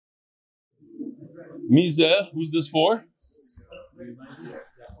Mizeh, who's this for?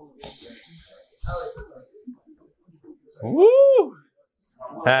 Woo!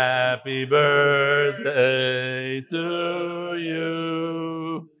 Happy birthday to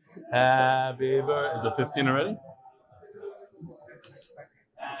you. Happy birthday. Is it 15 already?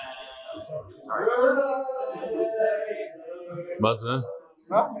 Mazza?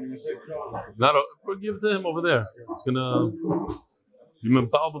 Not give it to him over there. It's gonna be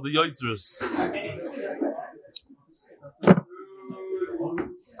mempalbel the yoitzers.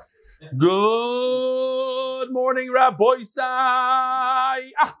 Good morning, Rabbi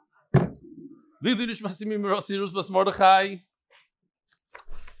Sai.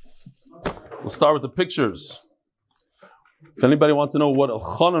 We'll start with the pictures. If anybody wants to know what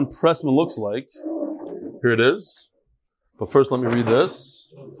Elchanan Pressman looks like, here it is. But first, let me read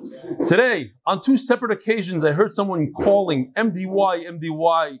this. Today, on two separate occasions, I heard someone calling MDY,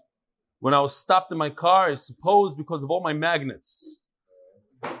 MDY. When I was stopped in my car, I suppose because of all my magnets.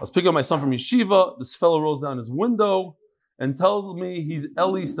 I was picking up my son from yeshiva. This fellow rolls down his window and tells me he's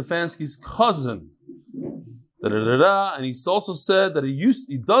Eli Stefansky's cousin. And he also said that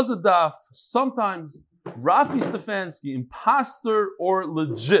he does the daf sometimes. Rafi Stefansky, imposter or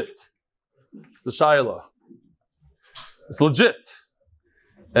legit? It's the Shaila. It's legit.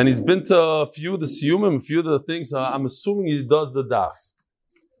 And he's been to a few of the siyumim, a few of the things. I'm assuming he does the daf.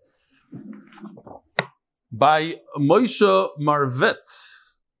 By Moshe Marvet.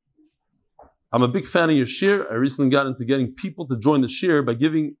 I'm a big fan of your shir. I recently got into getting people to join the shir by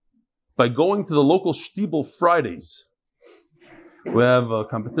going to the local Shtibel Fridays. We have a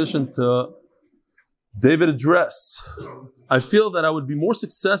competition to David address. I feel that I would be more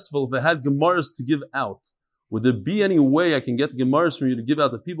successful if I had Gemaras to give out. Would there be any way I can get the Gemaras from you to give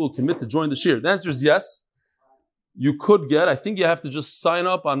out to people who commit to join the shir? The answer is yes. You could get. I think you have to just sign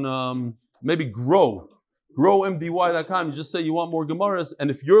up on maybe growmdy.com. You just say you want more Gemaras,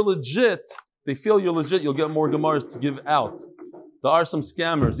 and if you're legit, they feel you're legit, you'll get more Gemaras to give out. There are some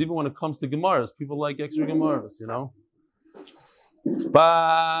scammers, even when it comes to Gemaras. People like extra Gemaras, you know.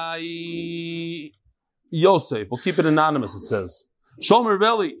 By Yosef, we'll keep it anonymous, it says. Sholmer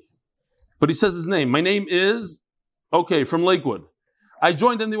Belli. But he says his name. My name is, from Lakewood. I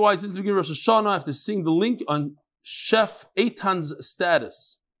joined MDY since the beginning of Rosh Hashanah after seeing the link on Chef Eitan's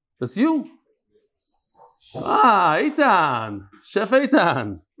status. That's you? Eitan. Chef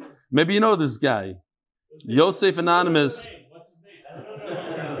Eitan. Maybe you know this guy. Yosef Anonymous.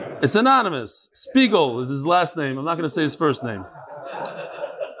 It's anonymous. Spiegel is his last name. I'm not going to say his first name.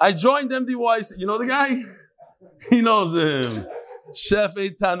 I joined MDY. You know the guy? He knows him. Chef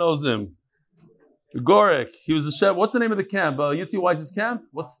Eitan knows him. Gorek. He was the chef. What's the name of the camp? Yitzi Weiss's camp?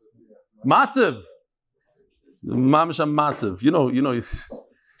 What's Matzev? Mamasham Matzev. You know.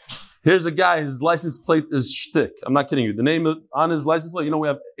 Here's a guy. His license plate is Shtick. I'm not kidding you. The name on his license plate. We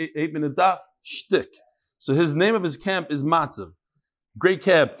have 8-minute daf. Shtick. So his name of his camp is Matzev. Great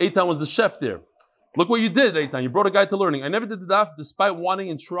camp. Eitan was the chef there. Look what you did, Eitan. You brought a guy to learning. I never did the daf despite wanting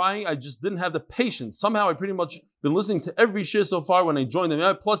and trying. I just didn't have the patience. Somehow I pretty much been listening to every shir so far when I joined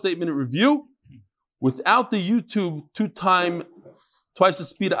them. Plus the 8-minute review. Without the YouTube twice the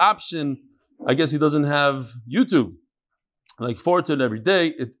speed option, I guess he doesn't have YouTube. I look forward to it every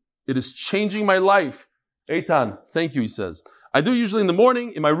day. It is changing my life. Eitan, thank you, he says. I do usually in the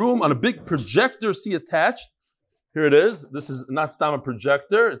morning in my room on a big projector, see attached. Here it is. This is not Stam a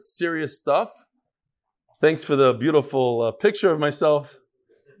projector. It's serious stuff. Thanks for the beautiful picture of myself.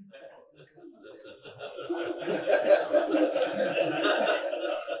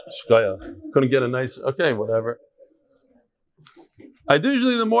 Shkaya. Couldn't get a nice, whatever. I do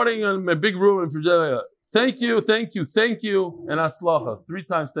usually in the morning in my big room in projector. Thank you, and atzlacha. 3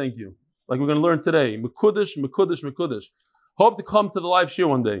 times thank you. Like we're going to learn today. Mekudesh, mekudesh, mekudesh. Hope to come to the live shir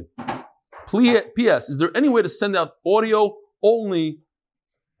one day. P.S. Is there any way to send out audio only?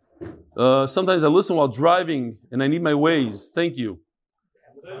 Sometimes I listen while driving and I need my ways. Thank you.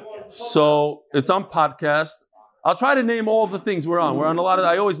 So it's on podcast. I'll try to name all the things we're on. We're on a lot of,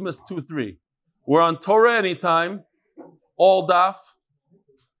 I always miss 2 or 3. We're on Torah Anytime, All Daf,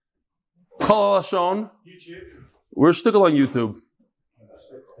 Kol Lashon. We're shtickle on YouTube.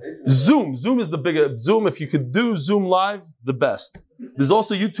 Zoom is the biggest. Zoom, if you could do Zoom live, the best. There's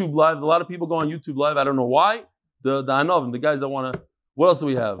also YouTube live. A lot of people go on YouTube live. I don't know why. The Anovim, the guys that want to. What else do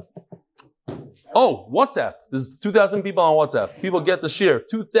we have? Oh, WhatsApp. There's 2,000 people on WhatsApp. People get the share.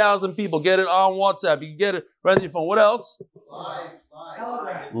 2,000 people get it on WhatsApp. You can get it right on your phone. What else?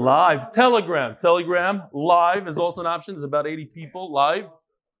 Live. Telegram. Live is also an option. There's about 80 people live.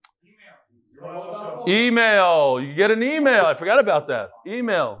 Email. You can get an email. I forgot about that.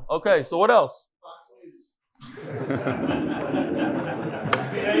 Email. Okay, so what else?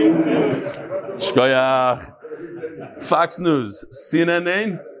 Shkoyach. Fox News. CNN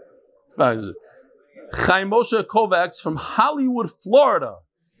name? Chaim Moshe Kovacs from Hollywood, Florida.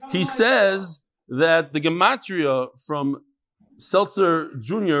 He says that the gematria from Seltzer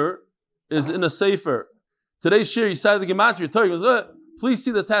Jr. is in a sefer. Today's shir, he cited the gematria. He goes, please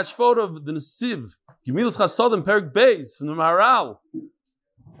see the attached photo of the Nesiv. Gemilas Chasodim, Perik Beis, from the Maharal.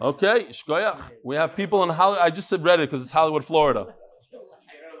 Okay, shkoyach. We have people in Hollywood. I just read it because it's Hollywood, Florida.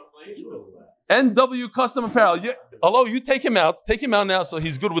 NW Custom Apparel. Hello, you take him out. Take him out now so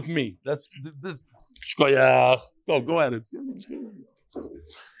he's good with me. That's shkoyach. Go at it.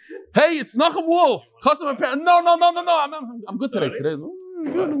 Hey, it's Nachum Wolf. Custom Apparel. No. I'm good today.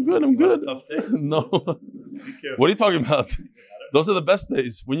 I'm good. No. What are you talking about? Those are the best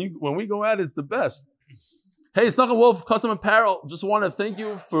days. When we go at it, it's the best. Hey, it's Nachum Wolf, Custom Apparel. Just want to thank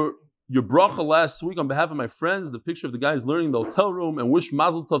you for your bracha last week on behalf of my friends. The picture of the guys learning in the hotel room, and wish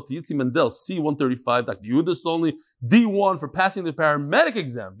Mazel Tov to Yitzi Mendel, C135, Dr. Yehuda Solny, D1 for passing the paramedic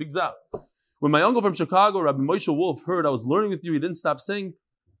exam. Big zap. When my uncle from Chicago, Rabbi Moshe Wolf, heard I was learning with you, he didn't stop saying,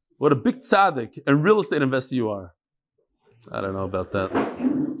 what a big tzaddik and real estate investor you are. I don't know about that.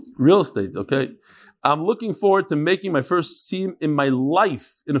 Real estate, okay? I'm looking forward to making my first siyum in my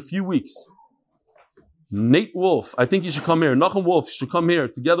life in a few weeks. Nate Wolf, I think you should come here. Nachum Wolf, you should come here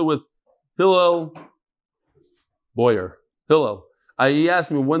together with Hillel Boyer. Hillel. He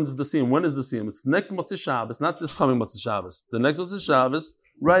asked me, when's the siyum? When is the siyum? It's next Motzei Shabbos, not this coming Motzei Shabbos. The next Motzei Shabbos,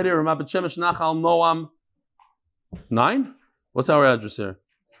 right here, Ramat Shemesh Nachal Noam 9? What's our address here?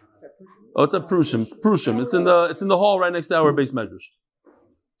 Oh, it's at Prushim. It's Prushim. It's in the hall right next to our base measures.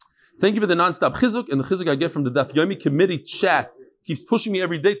 Thank you for the non-stop chizuk, and the chizuk I get from the Daf Yomi committee chat keeps pushing me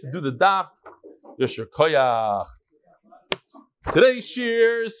every day to do the daf. Yeshur Koyach. Today's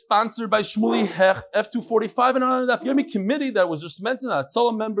shir is sponsored by Shmuli Hecht F245 and on the Daf Yomi committee that was just mentioned,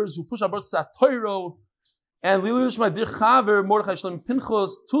 Atzola members who push about Satoiro and Lilush, my dear Chaver, Mordechai Shalom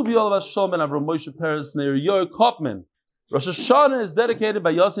Pinchos, Tuvi Olav Shalom and Avram Moshe Peres, Neir Yoy Kopman. Rosh Hashanah is dedicated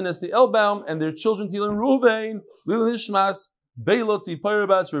by Yossi Esti Elbaum and their children Til and Ruvain, Lil Nishmas, Beilot Tzipayr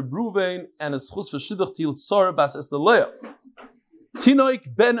Bas Reb Ruvain, and a schus for Shidduch Til Tzor Bas Estaleah.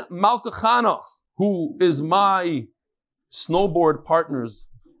 Tinoik Ben Malkachana, who is my snowboard partner's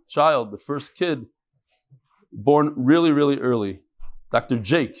child, the first kid, born really, really early. Dr.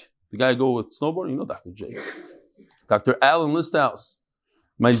 Jake, the guy I go with snowboarding, you know Dr. Jake. Dr. Alan Listhouse,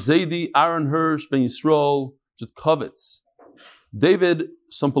 my Zaidi, Aaron Hirsch, Ben Yisrael, Jutkovitz, David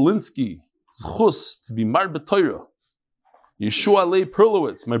Sompolinsky, Zchus, to be married b'Torah. Yeshua Lei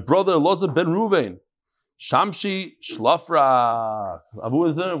Perlowitz, my brother Loza Ben Ruvain, Shamshi Shlofrak. Abu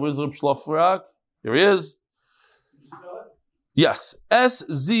is there? Where's Reb Shlofrak? Here he is. Yes,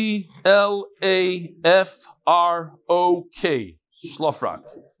 Szlafrok. Shlofrak.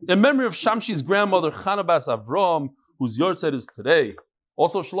 In memory of Shamshi's grandmother Chana Bas Avram, whose yortzeit is today.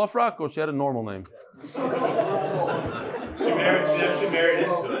 Also Shlofrak, or she had a normal name? She married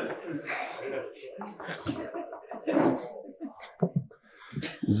into it.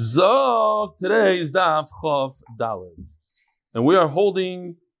 Zog, today is Daf Chav Daled. And we are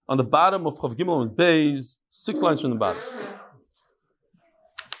holding on the bottom of Chav Gimel and Beis, 6 lines from the bottom.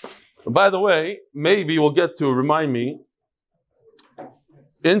 By the way, maybe we'll get to remind me,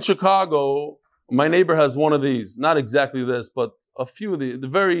 in Chicago, my neighbor has one of these, not exactly this, but a few of the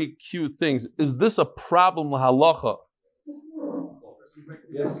very cute things. Is this a problem with halacha?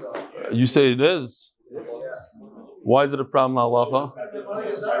 Yes. You say it is? Yes. Why is it a problem with halacha?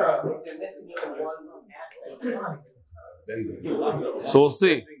 So we'll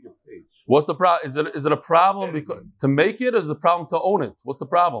see. What's the problem? Is it a problem because, to make it, or is it a problem to own it? What's the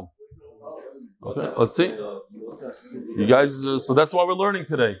problem? Okay, let's see. You guys, so that's why we're learning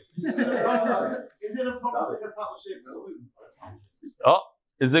today. Is it a problem because how shape? Oh,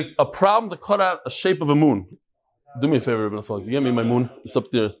 is it a problem to cut out a shape of a moon? Do me a favor, Ibn Afal. You get me my moon? It's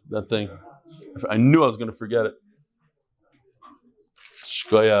up there, that thing. I knew I was going to forget it.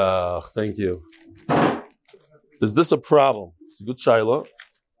 Shkoyach, thank you. Is this a problem? It's a good shaila.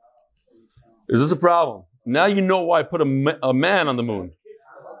 Is this a problem? Now you know why I put a man on the moon.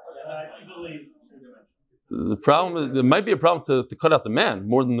 The problem, there might be a problem to cut out the man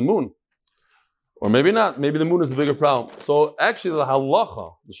more than the moon. Or maybe not. Maybe the moon is a bigger problem. So actually the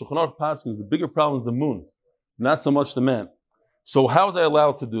halacha, the Shulchan Aruch Paskins, the bigger problem is the moon, not so much the man. So how was I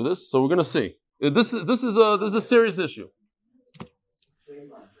allowed to do this? So we're going to see. This is a serious issue.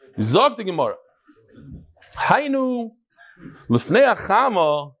 Zog the Gemara. Hainu lifnei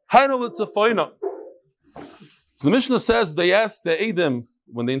achama, hainu l'tzafoina. So the Mishnah says they ask the Eidim,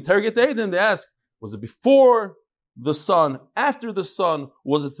 when they interrogate the Eidim, they ask, Was it before the sun? After the sun?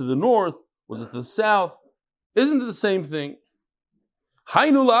 Was it to the north? Was it to the south? Isn't it the same thing?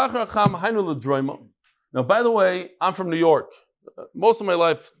 Now, by the way, I'm from New York. Most of my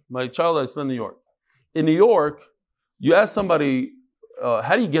life, my childhood, I spent in New York. In New York, you ask somebody,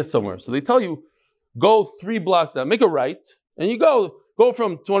 how do you get somewhere? So they tell you, go 3 blocks down, make a right, and you go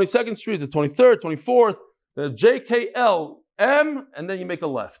from 22nd Street to 23rd, 24th, JKLM, and then you make a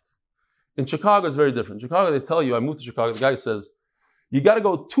left. In Chicago, it's very different. In Chicago, they tell you, I moved to Chicago, the guy says, you got to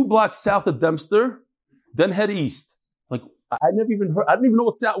go 2 blocks south of Dempster, then head east. Like, I didn't even know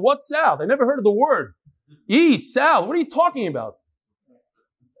what's south. What's south? I never heard of the word. East, south, what are you talking about?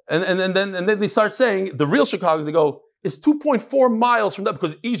 And then they start saying, the real Chicagoans, they go, it's 2.4 miles from that,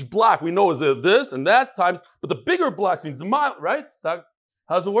 because each block we know is this and that times, but the bigger blocks means the mile, right? How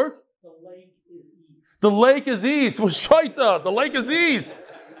does it work? The lake is east. The lake is east. Well, shaita, the lake is east.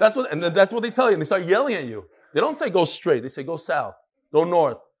 That's what they tell you, and they start yelling at you. They don't say go straight, they say go south, go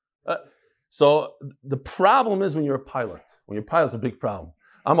north. So the problem is when you're a pilot. When you're a pilot, it's a big problem.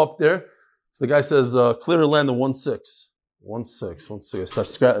 I'm up there, so the guy says, clear to land in 16. 16. I start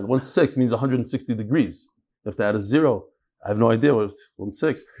scratching. 16 means 160 degrees. You have to add a 0. I have no idea what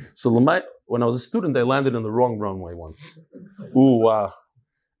 16. So when I was a student, I landed in the wrong runway once.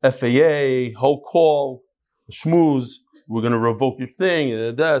 FAA, whole call, schmooze, we're going to revoke your thing.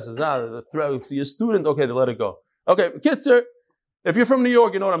 So you're a student, okay, they let it go. Okay, Kitzer, if you're from New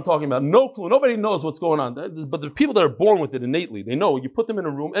York, you know what I'm talking about. No clue. Nobody knows what's going on. But the people that are born with it innately, they know. You put them in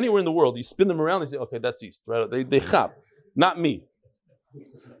a room, anywhere in the world, you spin them around, they say, okay, that's east. Right? They chab. Not me.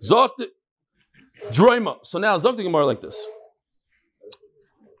 Zogt Droima. So now, Zogt the Gemara like this.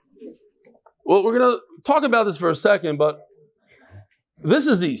 Well, we're going to talk about this for a second, but this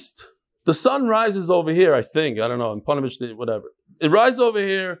is east. The sun rises over here, I think. I don't know, in Panovich, whatever. It rises over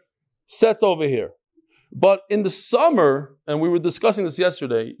here, sets over here. But in the summer, and we were discussing this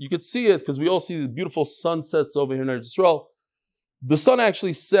yesterday, you could see it because we all see the beautiful sunsets over here in Eretz Yisrael. The sun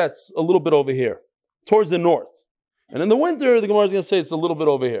actually sets a little bit over here, towards the north. And in the winter, the Gemara is going to say it's a little bit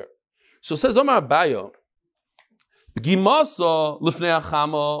over here. So it says, Omar Abayo,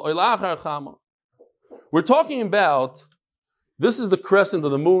 we're talking about, this is the crescent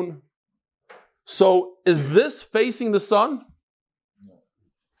of the moon. So is this facing the sun?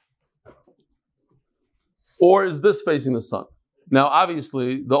 Or is this facing the sun? Now,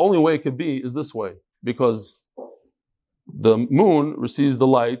 obviously, the only way it could be is this way, because the moon receives the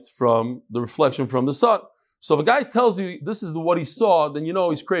light from the reflection from the sun. So if a guy tells you this is what he saw, then you know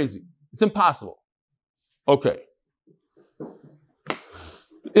he's crazy. It's impossible. Okay.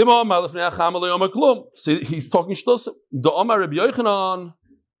 See, he's talking shtos. The Omar Rabbi Yochanan,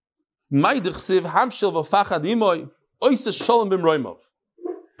 Ma'idchsiv Hamshil v'Fachad Imoy, Oises Shalom b'Mroimov.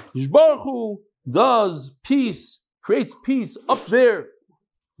 Baruch Hu does peace, creates peace up there,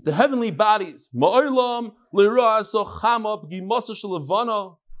 the heavenly bodies. The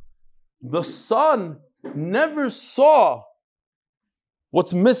sun never saw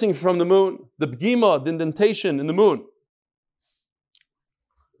what's missing from the moon, the b'gima, the indentation in the moon.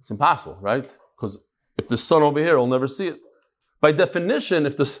 It's impossible, right? Because if the sun over here, will never see it. By definition,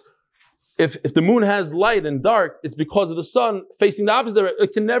 if the moon has light and dark, it's because of the sun facing the opposite direction.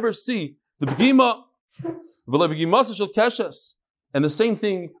 It can never see the b'gima, and the same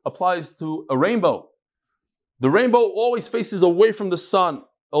thing applies to a rainbow. The rainbow always faces away from the sun.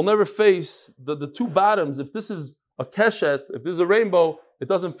 It'll never face the two bottoms. If this is a keshet, if this is a rainbow, it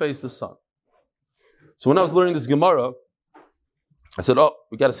doesn't face the sun. So when I was learning this Gemara, I said, oh,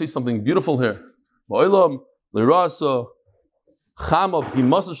 we got to see something beautiful here. So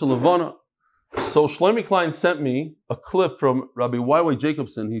Shlomi Klein sent me a clip from Rabbi Y.Y.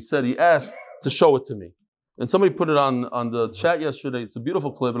 Jacobson. He said he asked to show it to me. And somebody put it on the chat yesterday. It's a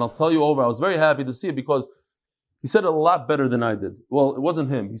beautiful clip, and I'll tell you over. I was very happy to see it because he said it a lot better than I did. Well, it wasn't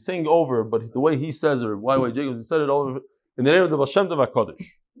him. He's saying over, but the way he says it, or Y.Y. Jacobson, he said it over in the name of the Baal Shem Tov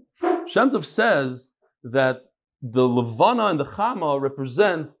HaKadosh. Shem Tov says that the Levana and the Chama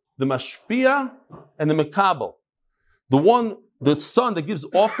represent the Mashpia and the Mekabel. The sun that gives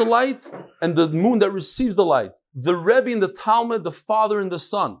off the light, and the moon that receives the light. The Rebbe and the Talmud, the Father and the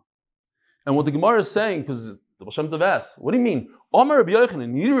Son. And what the Gemara is saying, because the Baal Shem Tov asks, what do you mean? Omar Rabbi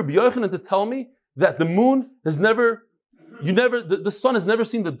Yochanan, you need Rabbi Yochanan to tell me that the moon has never, the sun has never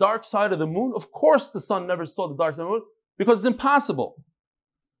seen the dark side of the moon? Of course the sun never saw the dark side of the moon, because it's impossible.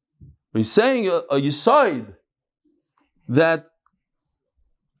 But he's saying a Yisoid, that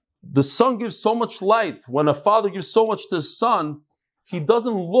the sun gives so much light. When a father gives so much to his son, he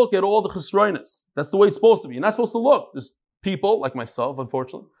doesn't look at all the chesroinus. That's the way it's supposed to be. You're not supposed to look. There's people like myself,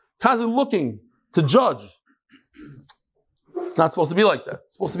 unfortunately, constantly looking to judge. It's not supposed to be like that.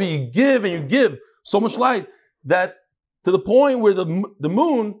 It's supposed to be you give and you give so much light that to the point where the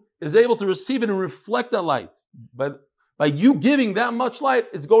moon is able to receive it and reflect that light. By you giving that much light,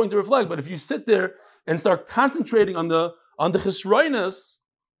 it's going to reflect. But if you sit there and start concentrating on the chisroinus,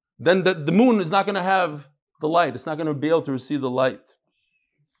 then the moon is not going to have the light. It's not going to be able to receive the light.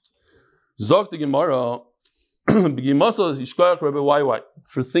 Zog the Gemara,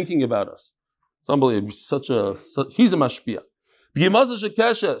 for thinking about us. It's unbelievable. He's a mashpia.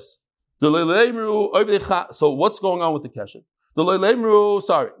 So what's going on with the keshet?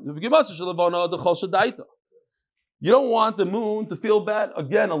 You don't want the moon to feel bad.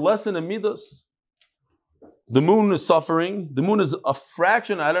 Again, a lesson in Midas. The moon is suffering. The moon is a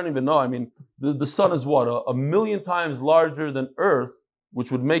fraction. I don't even know. I mean, the sun is what? A million times larger than Earth,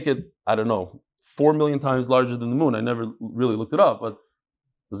 which would make it, I don't know, 4 million times larger than the moon. I never really looked it up, but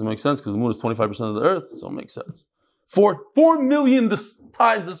it doesn't make sense because the moon is 25% of the Earth, so it makes sense. 4 million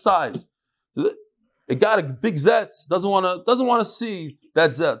times the size. It got a big zetz. Doesn't want to see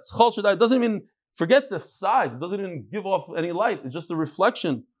that zetz. Chol Shaddai doesn't even forget the size. It doesn't even give off any light. It's just a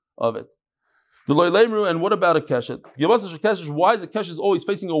reflection of it. And what about a keshet? Why is the keshet always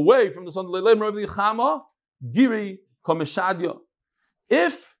facing away from the sun?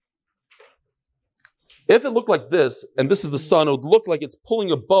 If it looked like this, and this is the sun, it would look like it's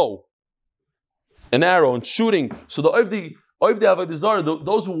pulling a bow, an arrow, and shooting. So the Oivdi Avodah Zarah,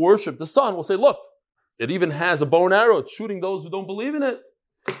 those who worship the sun, will say, look, it even has a bow and arrow. It's shooting those who don't believe in it.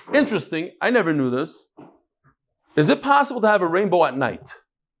 Interesting. I never knew this. Is it possible to have a rainbow at night?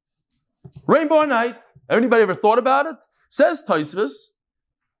 Rainbow at night. Anybody ever thought about it? Says Tosfos,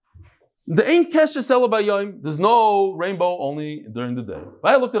 the ain't keshes ela b'yom. There's no rainbow only during the day.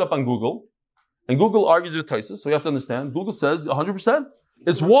 I looked it up on Google, and Google argues with Tosfos, so you have to understand. Google says 100%.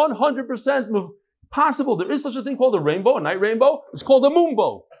 It's 100% possible. There is such a thing called a rainbow, a night rainbow. It's called a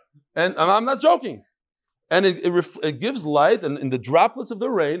moonbow. And I'm not joking. And it gives light and in the droplets of the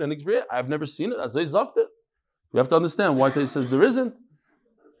rain, and I've never seen it. As I zocked it. You have to understand why Tosfos says there isn't.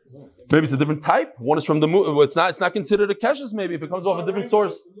 Maybe it's a different type. One is from the moon. It's not considered a keshes, maybe, if it comes off a different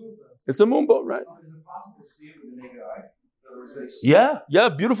source. It's a moonbow, right? Is it possible to see it with the naked eye? Yeah,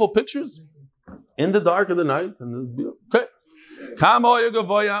 beautiful pictures. In the dark of the night. And it's beautiful. Okay.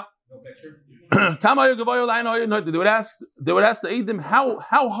 They would ask the Eidim,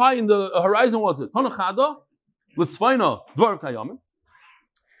 how high in the horizon was it?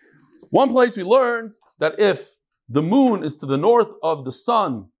 One place we learned that if the moon is to the north of the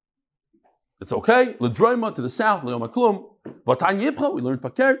sun, it's okay. L'droima to the south, l'yom ha'klum. V'atan yibcha, we learned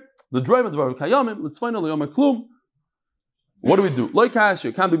fakir. L'droima dvar kayamim, l'tzvayna l'yom ha'klum. What do we do? Lo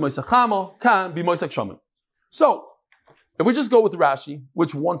kasher, can be moisak chamo, can be moisak shamim. So, if we just go with Rashi,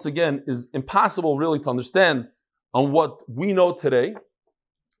 which once again is impossible really to understand on what we know today.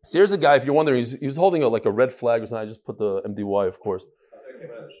 So here's a guy, if you're wondering, he was holding like a red flag or something. I just put the MDY, of course.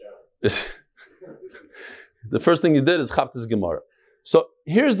 The first thing he did is Chaptas Gemara. So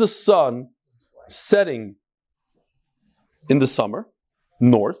here's the sun setting in the summer,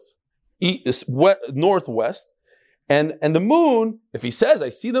 northwest, and the moon, if he says, I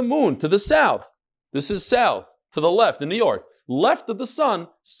see the moon to the south, this is south, to the left in New York, left of the sun,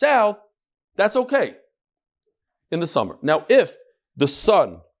 south, that's okay in the summer. Now if the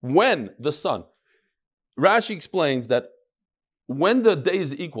sun, Rashi explains that when the day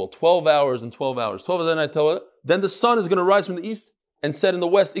is equal, 12 hours and 12 hours, 12 hours at night, 12 hours, then the sun is going to rise from the east and set in the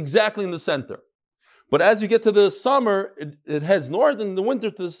west, exactly in the center. But as you get to the summer, it heads north, and in the winter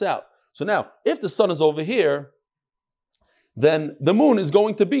to the south. So now, if the sun is over here, then the moon is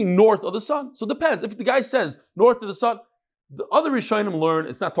going to be north of the sun. So it depends. If the guy says north of the sun, the other Rishonim learn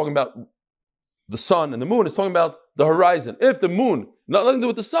it's not talking about the sun and the moon, it's talking about the horizon. If the moon, nothing to do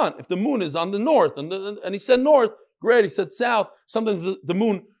with the sun, if the moon is on the north, and he said north, great, he said south, sometimes the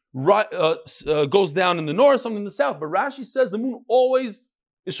moon goes down in the north, something in the south. But Rashi says the moon always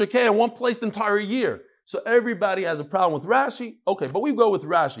is shakeh in one place the entire year. So everybody has a problem with Rashi. Okay, but we go with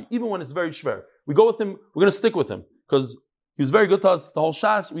Rashi, even when it's very shver. We go with him, we're going to stick with him, because he was very good to us the whole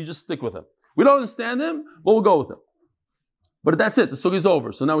Shas, we just stick with him. We don't understand him, but we'll go with him. But that's it, the sugi is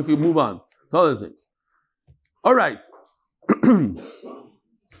over, so now we can move on to other things. All right. A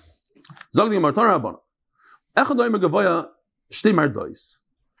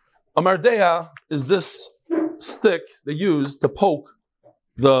mardeya is this stick they use to poke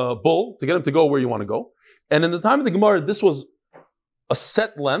the bull, to get him to go where you want to go. And in the time of the Gemara, this was a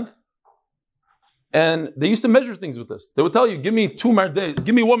set length, and they used to measure things with this. They would tell you, give me 2 mardeya,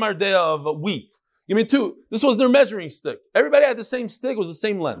 give me 1 mardeya of wheat. Give me 2. This was their measuring stick. Everybody had the same stick, it was the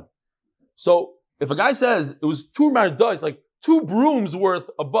same length. So if a guy says it was 2 mardas, like 2 brooms worth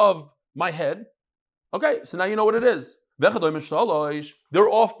above my head, okay, so now you know what it is. They're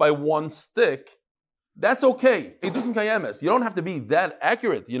off by 1 stick. That's okay. You don't have to be that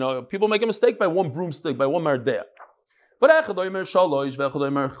accurate. People make a mistake by 1 broomstick, by 1 mardea. But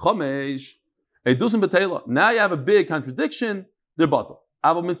now you have a big contradiction. They're bottle.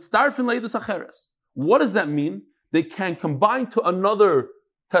 What does that mean? They can combine to another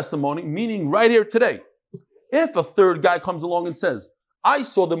testimony, meaning right here today. If a third guy comes along and says, I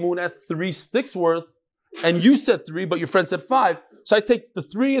saw the moon at 3 sticks worth, and you said 3, but your friend said 5, so I take the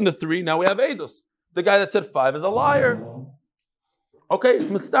 3 and the 3, now we have Eidos. The guy that said 5 is a liar. Okay,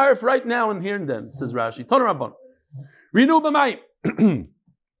 it's mitzdarif right now and here and then, says Rashi. Ton Rabban. Renew b'mayim.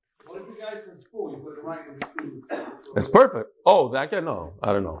 What if the guy says 4, you put it right in between? It's perfect. Oh, that guy? No,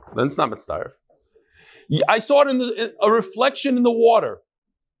 I don't know. Then it's not mitzdarif. I saw it in a reflection in the water.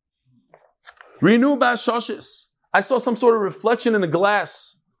 Renew b'ashashis. I saw some sort of reflection in the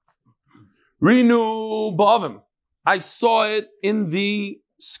glass. Renew b'avim. I saw it in the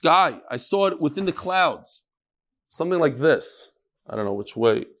sky. I saw it within the clouds. Something like this. I don't know which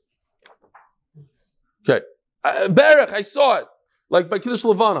way. Okay. Berech, I saw it. Like by Kiddush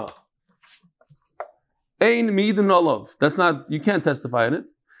Levana. Ein midin olav. That's not, you can't testify in it.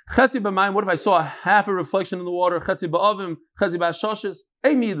 Chetzi b'mayim, what if I saw a half a reflection in the water? Chetzi b'avim, chetzi b'ashoshes.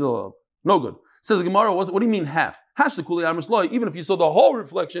 Ein midin olav. No good. Says the Gemara, what do you mean half? Hash the kuli amrish loy, even if you saw the whole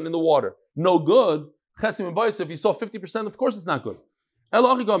reflection in the water. No good. Chetzi b'bayis, if you saw 50%, of course it's not good. No,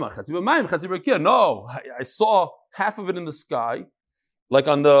 I saw half of it in the sky, like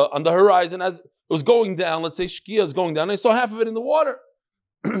on the horizon as it was going down. Let's say Shkia is going down. I saw half of it in the water.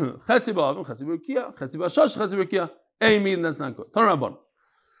 That's not good.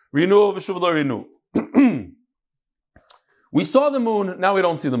 Renew. We saw the moon, now we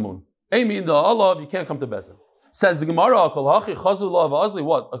don't see the moon. You can't come to Bezin. Says the Gemara,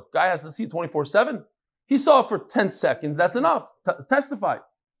 what? A guy has to see 24/7? He saw it for 10 seconds, that's enough. Testify.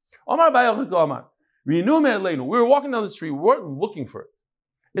 We were walking down the street, we weren't looking for it.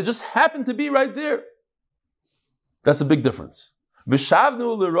 It just happened to be right there. That's a big difference. Then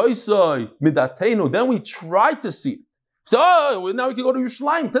we tried to see it. So, now we can go to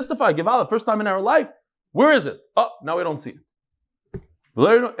Yerushalayim, testify, give Allah, first time in our life. Where is it? Oh, now we don't see it.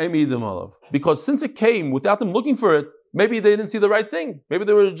 Because since it came without them looking for it, maybe they didn't see the right thing. Maybe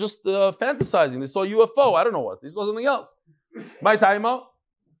they were just fantasizing. They saw a UFO. I don't know what. They saw something else. My time out.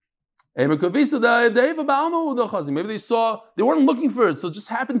 Maybe they weren't looking for it. So it just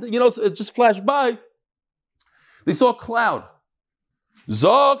happened, it just flashed by. They saw a cloud.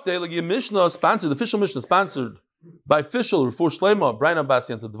 Zog, the Mishnah sponsored, the official Mishnah sponsored by official Refuah Shlema, Brian Abbasi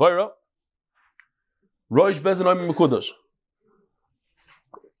and Dvara. Roish Bezin Oimim Mekudosh.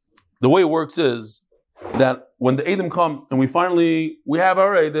 The way it works is that when the Edom come and we have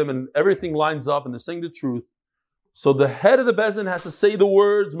our Edom and everything lines up and they're saying the truth, so the head of the Bezin has to say the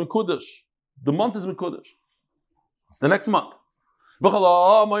words Mekudosh. The month is Mekudosh. It's the next month. And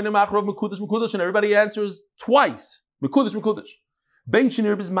everybody answers twice. Mekudosh. Ben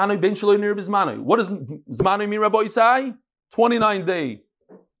Shinir Bizmanoi, Ben Shaloi Nir Bizmanoi. What does Zmanoi mean, Rabbi Isai? 29-day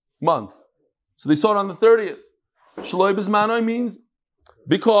month. So they saw it on the 30th. Shaloi Bizmanoi means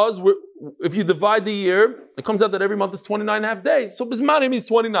because if you divide the year, it comes out that every month is 29 and a half days. So Bizmanoi means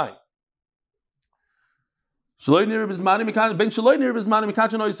 29.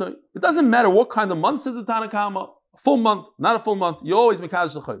 It doesn't matter what kind of month says the Tanakama. A full month, not a full month. You always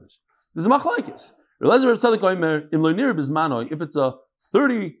mekadosh the chodesh. There's a machlokes. If it's a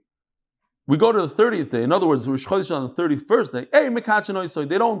 30, we go to the 30th day. In other words, Rosh Chodesh on the 31st day. Hey, mekachanoisoi.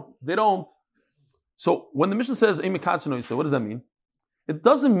 They don't. So when the Mishnah says, hey, mekachanoisoi, what does that mean? It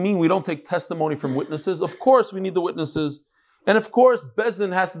doesn't mean we don't take testimony from witnesses. Of course, we need the witnesses. And of course,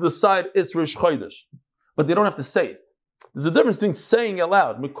 Bezdin has to decide it's Rosh Chodesh. But they don't have to say it. There's a difference between saying it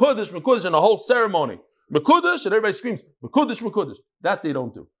aloud, Mekudosh, and a whole ceremony. Mekudosh, and everybody screams, Mekudosh. That they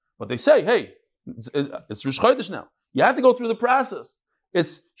don't do. But they say, hey, it's Rosh Chodesh now. You have to go through the process.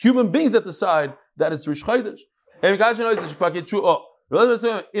 It's human beings that decide that it's Rosh Chodesh. It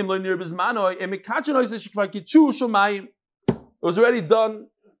was already done.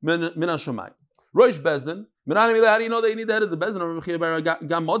 Rosh Bezdin. How do you know they need the head of the Bezdin?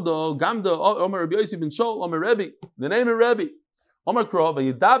 The name of Rebbe.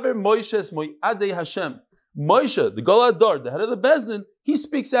 Moshe, the Golador, the head of the Bezdin, he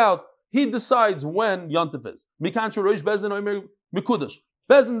speaks out. He decides when Yontif is. Rosh Bezdin Mekudosh.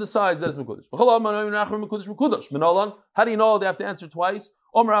 Bezdin decides that it's Mekudosh. How do you know they have to answer twice?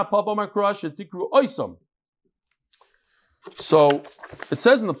 So it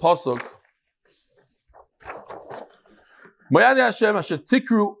says in the pasuk Moyadi Hashem asher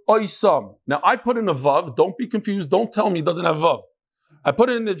tikru oisam. Now I put in a vav. Don't be confused. Don't tell me it doesn't have a vav. I put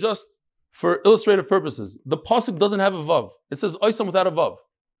it in there just for illustrative purposes. The pasuk doesn't have a vav. It says oisam without a vav.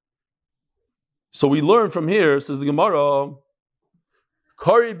 So we learn from here, says the Gemara,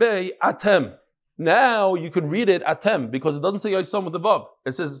 Karibei atem. Now you could read it atem because it doesn't say oisam with the vav.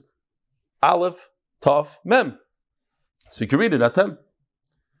 It says aleph, taf, mem. So you can read it atem.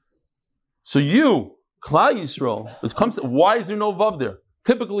 So you, Klal Yisrael, it comes to, why is there no vav there?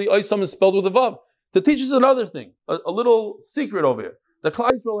 Typically, oisam is spelled with a vav. To teach us another thing, a little secret over here. The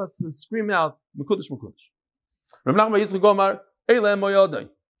Klal Yisrael has to scream out, Mekudesh, Mekudesh. Rav Nachman Yitzchak Gomar, Eileh Moyadai.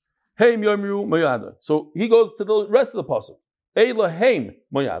 Heim Yomru Moyadai. So he goes to the rest of the pasuk. Eileh Heim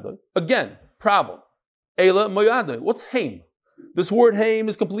Moyadai. Again, problem. Eileh Moyadai. What's Heim? This word Heim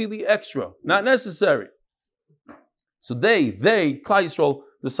is completely extra, not necessary. So they, Klal Yisrael,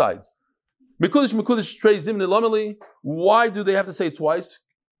 decides. Mekudesh, Mekudesh, Trei Zimni Lameli. Why do they have to say it twice?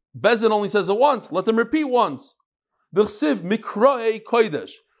 Bezin only says it once. Let them repeat once. V'chsiv Mikra'ei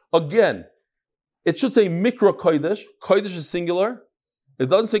Kodesh. Again, it should say Mikra Kodesh. Kodesh is singular. It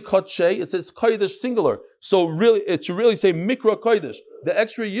doesn't say Kodshe. It says Kodesh singular. So really, it should really say Mikra Kodesh. The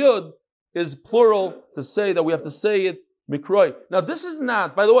extra Yud is plural to say that we have to say it Mikra'ei. Now this is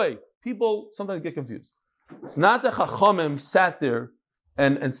not, by the way, people sometimes get confused. It's not that Chachamim sat there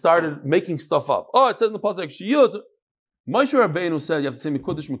and started making stuff up. Oh, it says in the pasuk Yud. Moshe Rabbeinu said you have to say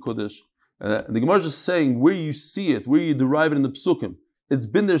Mekudesh, Mekudesh. The Gemara is just saying where you see it, where you derive it in the Psukim. It's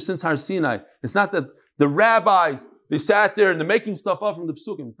been there since Har Sinai. It's not that the rabbis, they sat there and they're making stuff up from the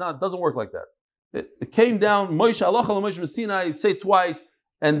Psukim. It's not, it doesn't work like that. It came down, Moshe, Allah, Moshe, Sinai, it say it twice,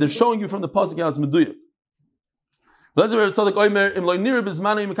 and they're showing you from the Pasuk how it's Meduya.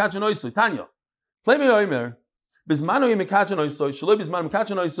 Tanya.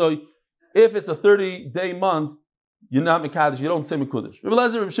 If it's a 30-day month, you're not Mekadesh, you don't say Mekudesh. Rabbi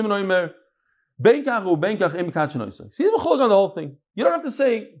Lezer, Rabbi Shimon Omer, Benkach u Benkach im Mekadesh Noisoi. See, he's Mecholog on the whole thing. You don't have to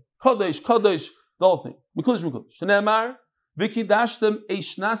say Kodesh, Kodesh, the whole thing. Mekudesh, Mekudesh. Shneimar, V'kidashtem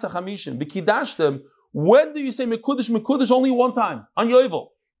eishnas hachamishim. V'kidashtem, when do you say Mekudesh, Mekudesh? Only one time, on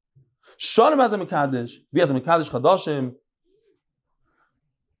Yovel. Shonim at the Mekadesh, V'yat the Mekadesh Chadashim.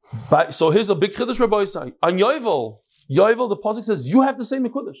 So here's a big Chiddush, Rabbi Yisai. On Yovel, the pasuk says you have to say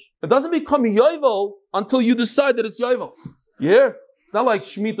Mekudesh. It doesn't become Yovel until you decide that it's Yovel. You hear? It's not like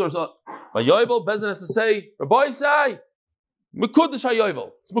Shemitah or something. By Yovel, Bezin has to say, Rabbi Yisai, Mekudesh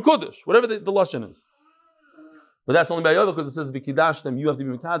HaYovel. It's Mekudesh, whatever the lashon is. But that's only by Yovel because it says V'kidashtem, you have to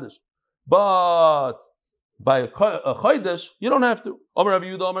be Mekadesh. But by a Chodesh, you don't have to. Omer Rav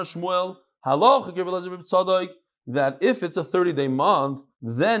Yehuda, Omer Shmuel, Halach, Rabbi Elazar ben Tzadok, that if it's a 30-day month,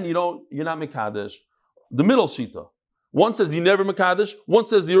 then you're not Mekadesh. The middle shita. One says you never Mekadesh, one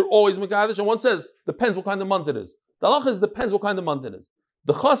says you're always Mekadesh, and one says depends what kind of month it is. The halacha is depends what kind of month it is.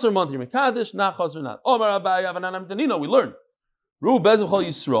 The chaser month you're Mekadesh, not chaser not. Omar Abai Avananam Tanino, we learn. Ru Bezim Chol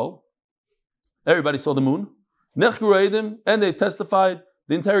Yisrael. Everybody saw the moon. Nechkuru Eidim, and they testified,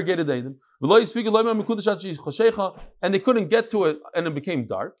 they interrogated Eidim. And they couldn't get to it, and it became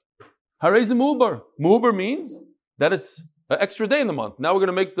dark. Harei Mubar. Mubar means that it's an extra day in the month. Now we're going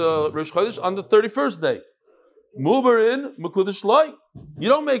to make the Rosh Chodesh on the 31st day. Mubar in Mekudesh Lai. You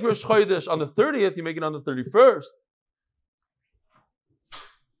don't make Rosh Chodesh on the 30th, you make it on the 31st.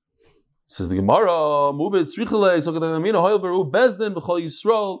 Says the Gemara, Mubar Tzrichele, so Kedamina Hoyel Beru Bezdin B'Chol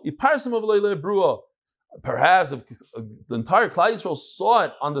Yisrael, Iparsim of Leile Brua. Perhaps if the entire Klal Yisrael saw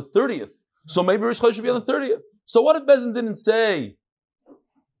it on the 30th, so maybe Rosh Chodesh should be on the 30th. So what if Bezdin didn't say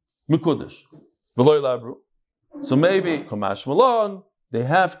Mekudesh? So maybe Kamash Malon, they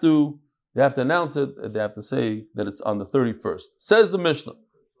have to announce it, they have to say that it's on the 31st. Says the Mishnah.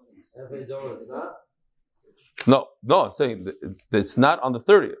 No, it's saying that it's not on the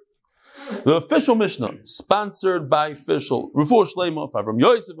 30th. The official Mishnah, sponsored by official Refuah Shleima from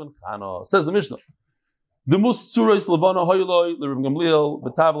Yosef and Chana, says the Mishnah. The Musurais Levana Hoyloi, the Rav Gamliel,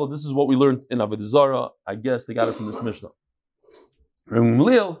 Betavla, this is what we learned in Avodah Zarah. I guess they got it from this Mishnah. Rav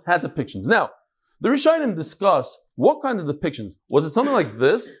Gamliel had depictions. Now, the Rishonim discuss what kind of depictions. Was it something like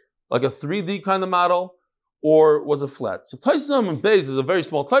this, like a 3D kind of model, or was it flat? So Taisus and Beis is a very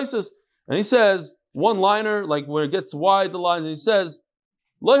small Taisus, and he says, one liner, like where it gets wide, the line, and he says,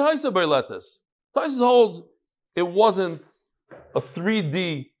 Loi Haisa Berletis. Taisus holds it wasn't a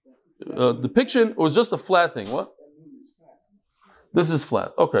 3D depiction, it was just a flat thing. What? This is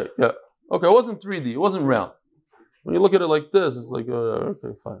flat. Okay, yeah. Okay, it wasn't 3D, it wasn't round. When you look at it like this, it's like,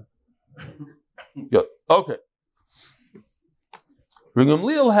 okay, fine. Good. Okay. Rav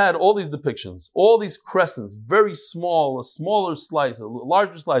Gamliel had all these depictions, all these crescents, very small, a smaller slice, a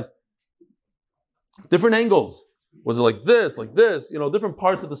larger slice, different angles. Was it like this, different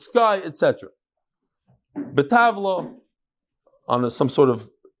parts of the sky, etc. Betavla, on some sort of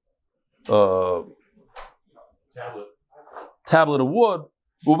tablet of wood,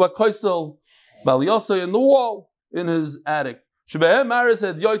 Uba Kaisel, Baliosa in the wall, in his attic. Shebehem Maris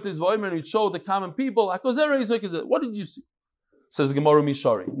had Yoitis Voimer, he showed the common people, what did you see? Says the Gemara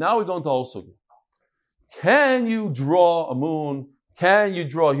Mishari. Now we're going to also. Can you draw a moon? Can you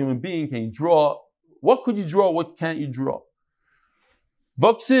draw a human being? Can you draw? What could you draw? What can't you draw?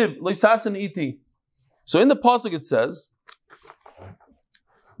 Voksiv, Leisasan Iti. So in the pasuk it says,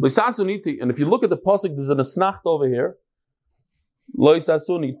 Leisasun Iti, and if you look at the pasuk, there's an asnacht over here.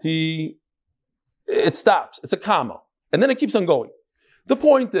 Leisasun Iti, it stops. It's a comma. And then it keeps on going. The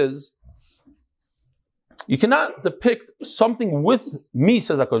point is, you cannot depict something with me,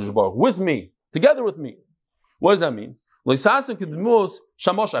 says HaKadosh Baruch, with me, together with me. What does that mean? Who's together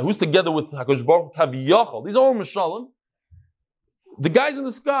with HaKadosh Baruch? Kaviyachal. These are all Mishalim. The guys in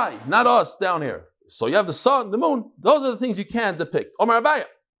the sky, not us down here. So you have the sun, the moon. Those are the things you can't depict. Omar Abaya.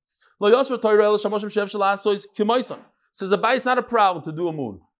 Says Abaya, it's not a problem to do a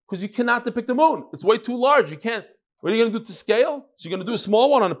moon. Because you cannot depict a moon. It's way too large. You can't. What are you going to do to scale? So you're going to do a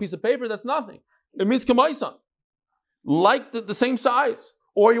small one on a piece of paper? That's nothing. It means kamaisan. Like the same size.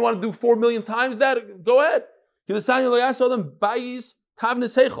 Or you want to do 4 million times that? Go ahead. Hillel,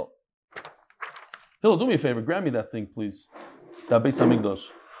 do me a favor. Grab me that thing, please. That Beis Hamikdash.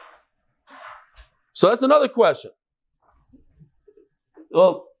 So that's another question.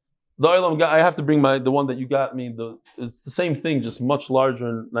 Well, the Olam guy, I have to bring the one that you got me. It's the same thing, just much larger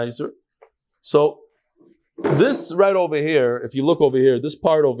and nicer. So this right over here, if you look over here, this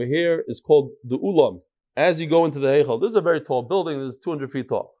part over here is called the Ulam. As you go into the Heichal, this is a very tall building. This is 200 feet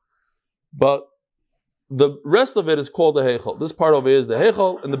tall. But the rest of it is called the Heichal. This part over here is the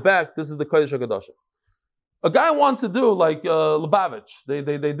Heichal. In the back, this is the Kodesh HaKadoshim. A guy wants to do like Lubavitch.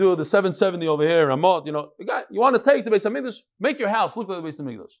 They do the 770 over here, Ramot. A guy, you want to take the Beis Hamikdash, make your house look like the Beis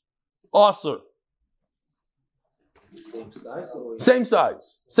Hamikdash. Awesome. Same size? Same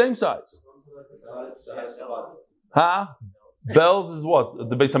size. Same size. Huh? Bells is what?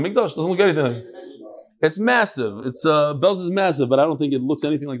 The Beis Hamikdash doesn't look anything. It's massive. Bells is massive, but I don't think it looks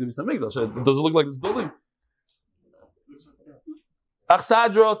anything like the Beis Hamikdash. Does it look like this building?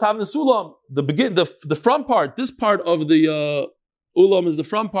 Achsadra Tavna Sulam. The front part. This part of the Ulam is the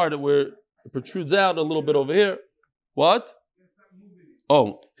front part where it protrudes out a little bit over here. What?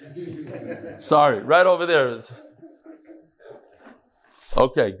 Oh, sorry. Right over there.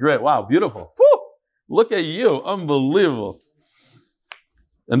 Okay, great. Wow, beautiful. Woo! Look at you. Unbelievable.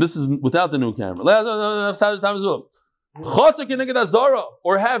 And this is without the new camera.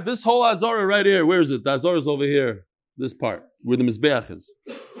 Or have this whole Azara right here. Where is it? The Azara is over here. This part, where the Mizbeach is.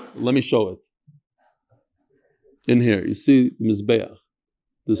 Let me show it. In here. You see the Mizbeach.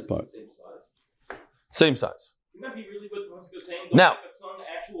 This part. Same size. Wouldn't that be really what the Pasuk is saying? Don't Now, make a sun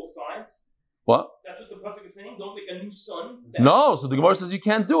actual size? What? That's what the Pasuk is saying? Don't make a new sun? No, so the Gemara says you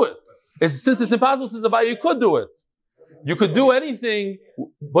can't do it. Since it's impossible, says Abaya, you could do it. You could do anything,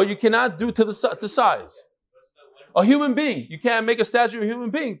 but you cannot do to size. A human being, you can't make a statue of a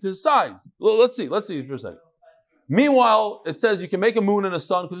human being to size. Well, let's see for a second. Meanwhile, it says you can make a moon and a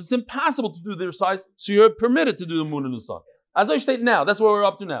sun because it's impossible to do their size, so you're permitted to do the moon and the sun. As I state now, that's where we're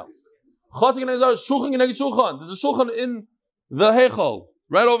up to now. There's a shulchan in the Heichal,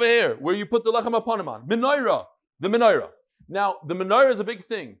 right over here, where you put the lechem upon the menorah. Now, the menorah is a big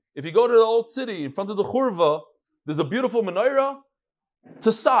thing. If you go to the old city, in front of the Churva, there's a beautiful menorah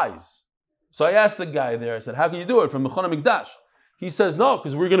to size. So I asked the guy there, I said, how can you do it from Mechon HaMikdash? He says, no,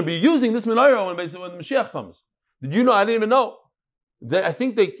 because we're going to be using this menorah when the Mashiach comes. Did you know? I didn't even know. I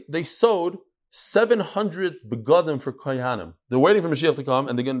think they sewed 700 begadim for Kohanim. They're waiting for Mashiach to come,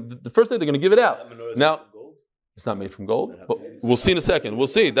 and the first day they're going to give it out. Now, it's not made from gold, but we'll see in a second. We'll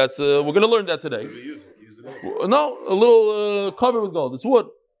see. That's we're going to learn that today. No, a little covered with gold. It's wood.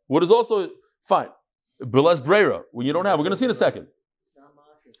 Wood is also fine. Burlesque brera, when you don't have, we're going to see in a second.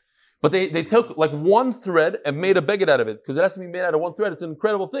 But they took like one thread and made a beged out of it because it has to be made out of one thread. It's an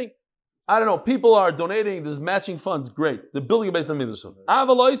incredible thing. I don't know. People are donating. There's matching funds. Great. They're building a base on Midrashim.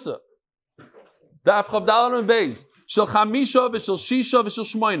 Avaloisa. Daf Chavdalan and Beis. Shel Chamisha v'shel Shisha v'shel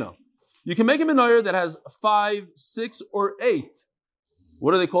Shmoina. You can make a menorah that has 5, 6, or 8.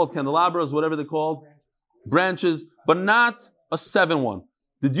 What are they called? Candelabras, whatever they're called. Branches, but not a 7 one.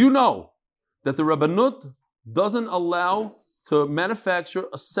 Did you know that the Rabbanut doesn't allow to manufacture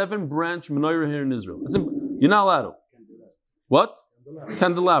a 7-branch menorah here in Israel? You're not allowed to. What?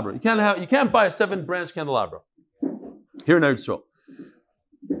 Candelabra. You can't buy a 7-branch candelabra here in Eretz Yisrael.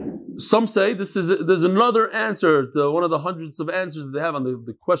 Some say there's another answer to one of the hundreds of answers that they have on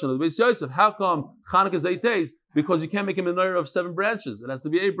the question of the Beis Yosef. How come Hanukkah is 8 days? Because you can't make a menorah of 7 branches. It has to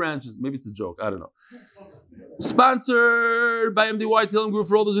be 8 branches. Maybe it's a joke. I don't know. Sponsored by MDY Tehillim Group.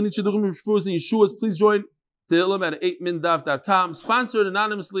 For all those who need Shidduchim and Yeshuas, please join Tehillim at 8mindav.com. Sponsored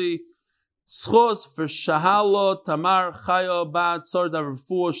anonymously. Schos for Shahalo Tamar Chaya Bat Sarda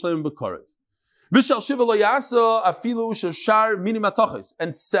Refuah Shleim Bekaret. Vishal Shiva Lo Yasa Afilu Shashar Mini Matachis.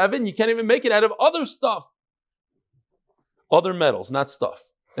 And 7, you can't even make it out of other stuff. Other metals, not stuff.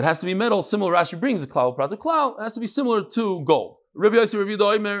 It has to be metal. Similar, Rashi brings a klal prat. The klal has to be similar to gold. Rabbi Yossi, Rabbi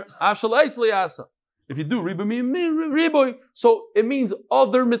Doimer, Avshalaitz Lo Yasa. If you do riboy, so it means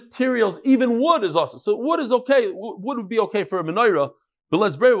other materials, even wood is also. So wood is okay. Wood would be okay for a menorah. But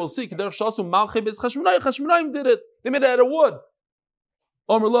let's pray. We'll see. Chashmonaim did it. They made it out of wood.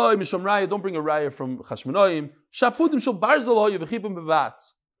 Don't bring a raya from Chashmonaim.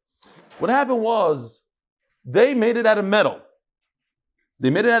 What happened was they made it out of metal. They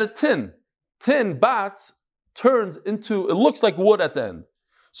made it out of tin. Tin, bats, turns into, it looks like wood at the end.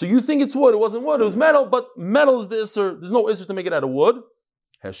 So you think it's wood. It wasn't wood. It was metal, but metal is this, or there's no issue to make it out of wood.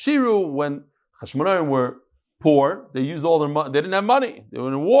 Hashiru, when Chashmonaim were poor, they used all their money. They didn't have money. They were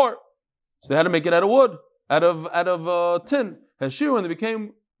in a war. So they had to make it out of wood, out of tin. Hashiru, when they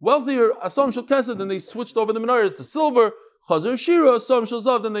became wealthier, Asam Shel Kesed, then they switched over the menorah to silver. Chazar Shira, Asam Shel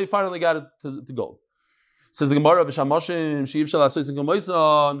Zav, then they finally got it to gold. Says the Gemara, V'shamashim, She'iv Shel Asoysin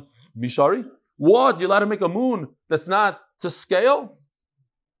Kamoisan, Mishari. What? You're allowed to make a moon that's not to scale?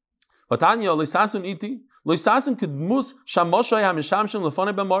 Vatanya, Leisasun Iti, Leisasun Kedmus, Shamoshay HaMishamshim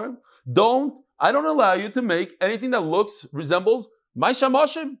Lefane B'Marim. I don't allow you to make anything that resembles my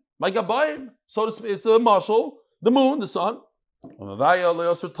Shamashim, my Gabayim. So to speak, it's a mashal, the moon, the sun. Like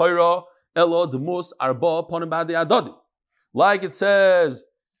it says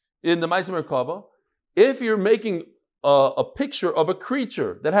in the Ma'aser Merkava, if you're making a picture of a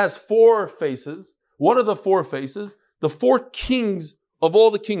creature that has 4 faces, what are the 4 faces? The 4 kings of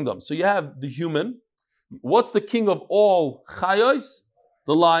all the kingdoms. So you have the human. What's the king of all chayos?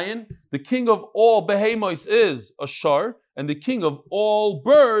 The lion. The king of all behemoths is a shar, and the king of all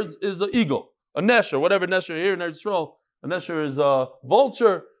birds is an eagle, a nesher, whatever nesher here in Eretz Yisrael. A nesher is a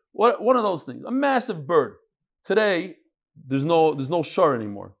vulture. One of those things. A massive bird. Today, there's no shar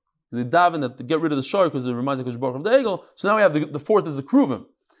anymore. They daven to get rid of the shar because it reminds the Baruch of the eagle. So now we have the 4th is the kruvim.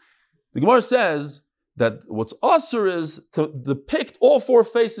 The Gemara says that what's asur is to depict all 4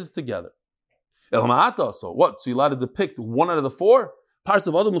 faces together. El ma'ata. So what? So you're allowed to depict 1 out of the 4 parts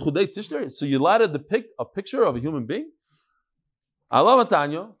of Adam l'chudei tishter. So you're allowed to depict a picture of a human being. Allah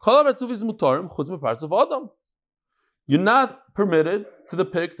matanya. Kol ha'retzuv mutarim chutz parts of Adam. You're not permitted to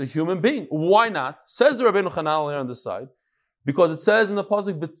depict a human being. Why not? Says the Rabbeinu Chananel here on this side, because it says in the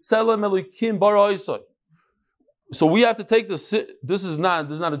pasuk B'Tselem Elokim bara Isai. So we have to take this. This is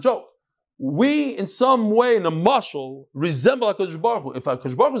not a joke. We, in some way, in a mashal, resemble HaKadosh Baruch Hu. If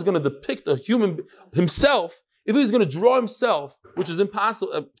HaKadosh Baruch Hu is going to depict a human himself, if he's going to draw himself, which is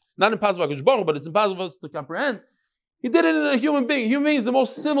impossible, not impossible for HaKadosh Baruch Hu, but it's impossible for us to comprehend, he did it in a human being. Human being is the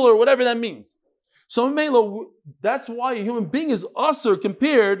most similar, whatever that means. So in Mela, that's why a human being is usher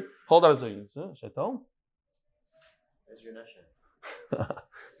compared. Hold on a second. Should I tell him? Where's your nesher?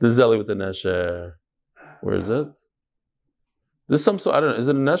 This is Eli with the nesher. Where is it? This is some sort. I don't know. Is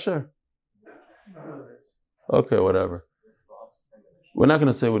it a nesher? Okay, whatever. We're not going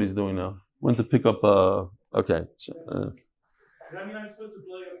to say what he's doing now. Went to pick up. Okay. Does that mean I'm supposed to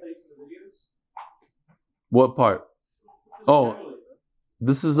blow your face in the videos? What part? Oh.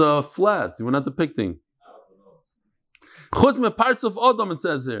 This is a flat. We're not depicting. Chutz me parts of Adam, it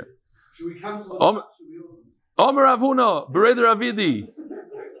says here. Should we cancel this? Omer Avuna, Bereder Avidi.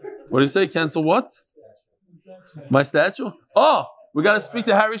 What do you say? Cancel what? My statue? Oh, we got to speak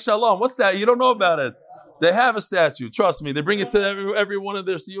to Harry Shalom. What's that? You don't know about it. They have a statue. Trust me. They bring it to every one of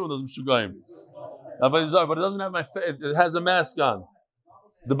their CEO, those Meshugayim. But it doesn't have my face. It has a mask on.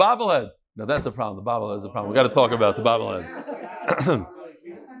 The bobblehead. No, that's a problem. The bobblehead is a problem. We got to talk about the bobblehead.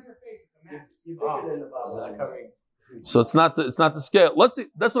 So it's not the scale. Let's see.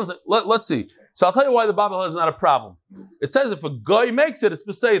 That's what I'm saying. Let's see. So I'll tell you why the bobblehead is not a problem. It says if a guy makes it, it's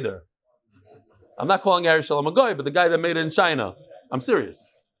beseder. I'm not calling Ari Shalom a guy, but the guy that made it in China. I'm serious.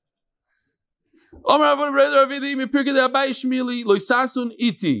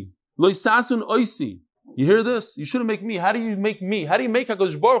 You hear this? You shouldn't make me. How do you make me? How do you make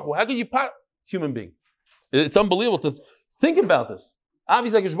HaKadosh Baruch Hu? How can you human being? It's unbelievable to think about this.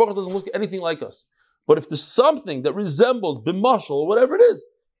 Obviously, HaKadosh Baruch Hu doesn't look anything like us. But if there's something that resembles b'mashal or whatever it is,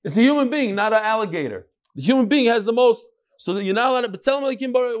 it's a human being, not an alligator. The human being has the most. So that you're not allowed to B'Tselem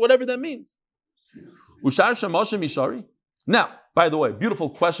Elikim Bara, whatever that means. Ushar Shemoshe Mishari. Now, by the way, beautiful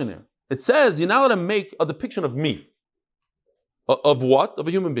question here. It says you're not allowed to make a depiction of me. Of what? Of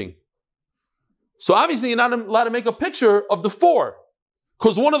a human being. So obviously you're not allowed to make a picture of the four.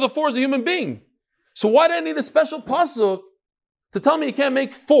 Because one of the four is a human being. So why do I need a special pasuk to tell me you can't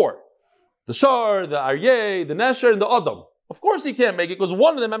make four? The Shar, the Aryeh, the Nesher, and the Adam. Of course you can't make it because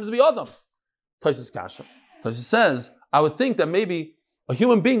one of them happens to be Adam. Tosfos Kasha. Tosfos says, I would think that maybe a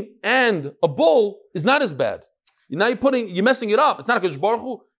human being and a bull is not as bad. Now you're messing it up. It's not a Kodesh Baruch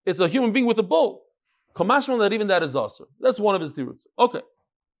Hu, it's a human being with a bull. Kamashman that even that is also. That's one of his tiruts. Okay.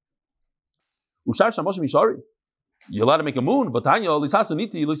 Ushar Shamosh Mishari. You're allowed to make a moon. Vatanya, Lisasan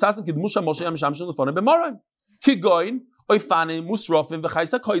Niti, Lisasan Kidmusha Moshe Amshamshim Lefana Bemarim. Kigoin, Oifanim, Musrofim,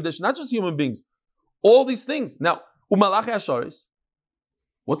 V'chaisa Kodesh, not just human beings. All these things. Now, Umalachi Asharis.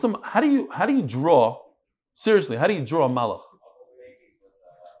 How do you draw? Seriously, how do you draw a malach?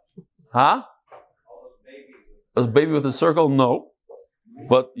 Huh? A baby with a circle? No.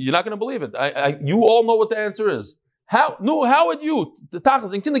 But you're not going to believe it. You all know what the answer is. How would you,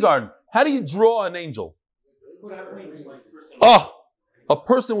 in kindergarten, how do you draw an angel? Oh, a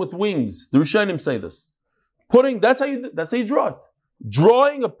person with wings. The Rishonim say this. That's how you draw it.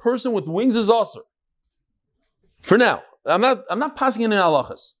 Drawing a person with wings is awesome. For now. I'm not passing in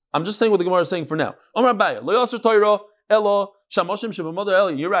halachas. I'm just saying what the Gemara is saying for now. Omar Abaya, lo yasser Torah, elo, shamoshim shebemoder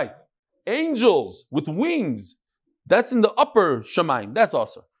eli. You're right. Angels with wings, that's in the upper Shemaim. That's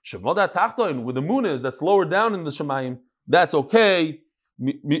awesome. Shemodah tachtoin, where the moon is, that's lower down in the Shemaim. That's okay.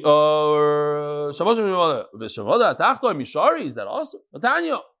 Shamoshim shebemoder tachtoin mishari, is that awesome?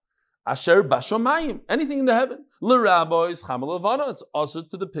 Matanya. Asher bashomayim, anything in the heaven. L'rabois chamal levana, it's also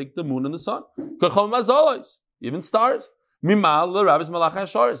to depict the moon and the sun. Kachom mazolos, even stars. Mimal l'rabis malach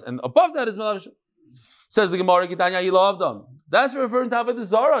hasharis, and above that is malach. Says the Gemara, Kitanya, you love them. That's referring to Avodah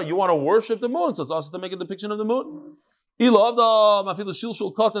Zarah. You want to worship the moon, so it's also to make a depiction of the moon. You love them. Afilu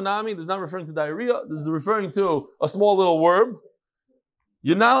shilshul katanami. This is not referring to diarrhea. This is referring to a small little worm.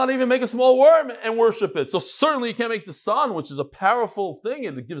 You're not allowed to even make a small worm and worship it. So certainly you can't make the sun, which is a powerful thing,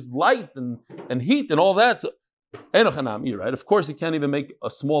 and it gives light and heat and all that. So, enochanami, right? Of course you can't even make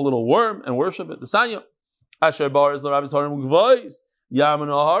a small little worm and worship it. The sanya. Asher bar is the rabbis harim gvois. You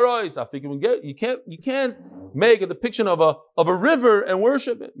can't make a depiction of a river and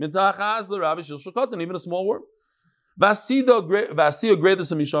worship it. Even a small worm.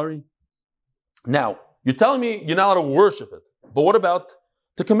 Now, you're telling me you're not allowed to worship it. But what about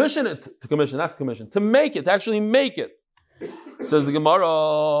to commission it? To make it, to actually make it. Says the Gemara,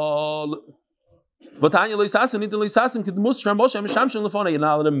 you're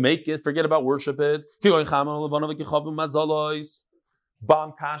not allowed to make it, forget about worship it.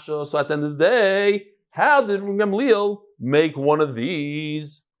 Bam kasha. So at the end of the day, how did Gamliel make one of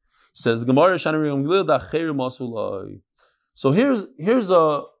these? Says the Gemara,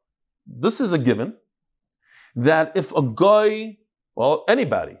 so this is a given that if a guy, well,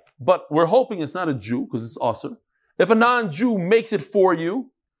 anybody, but we're hoping it's not a Jew because it's awesome. If a non-Jew makes it for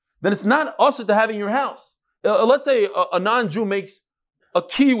you, then it's not awesome to have in your house. Let's say a non-Jew makes a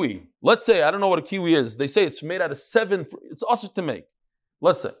kiwi. Let's say, I don't know what a kiwi is. They say it's made out of 7. It's awesome to make.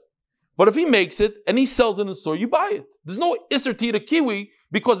 Let's say. But if he makes it and he sells it in the store, you buy it. There's no isser to eat a kiwi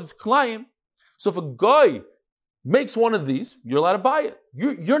because it's klayim. So if a guy makes one of these, you're allowed to buy it.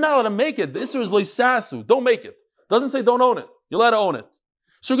 You're not allowed to make it. The isser is leisasu. Don't make it. Doesn't say don't own it. You're allowed to own it.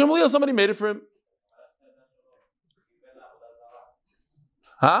 So Gamliel, somebody made it for him.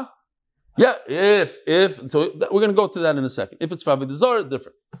 Huh? Yeah, so we're going to go to that in a second. If it's Avodah Zarah,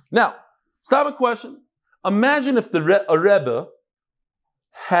 different. Now, stop a question. Imagine if a Rebbe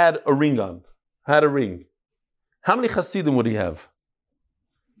had a ring on. How many Hasidim would he have?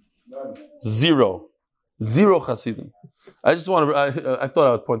 None. Zero Hasidim. I thought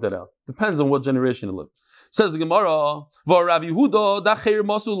I would point that out. Depends on what generation you live. Says the Gemara, Rav Yehuda dacher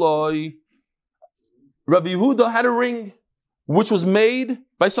masuloi. Rav Yehuda had a ring which was made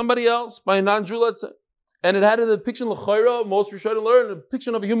by somebody else, by a non-Jew, let's say. And it had a depiction, l'chayra, most Rishonim learn, a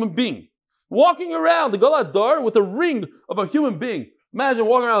depiction of a human being. Walking around the Galad Dar with a ring of a human being. Imagine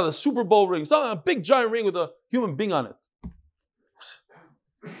walking around with a Super Bowl ring, a big giant ring with a human being on it.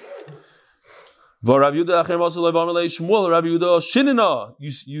 Rav Yehuda, Shinina,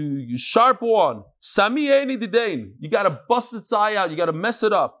 you sharp one. Sami eni didain. You got to bust its eye out. You got to mess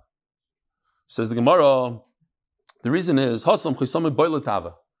it up. Says the Gemara. The reason is Hasam Chisam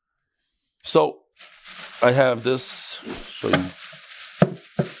Boilatava. So I have this. Show you.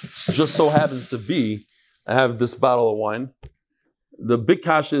 It just so happens to be I have this bottle of wine. The big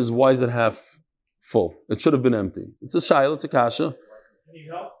kasha is why is it half full. It should have been empty. It's a shaila, it's a kasha. Need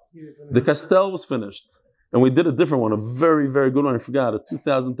help? The Castel was finished. And we did a different one, a very, very good one. I forgot, a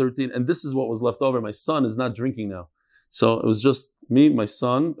 2013. And this is what was left over. My son is not drinking now. So it was just me, my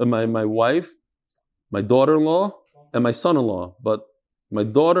son, and my wife, my daughter-in-law, and my son-in-law. But my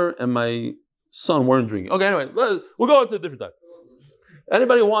daughter and my son weren't drinking. Okay, anyway, we'll go into a different time.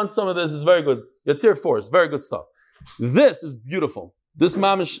 Anybody who wants some of this is very good. Yatir Force, very good stuff. This is beautiful. This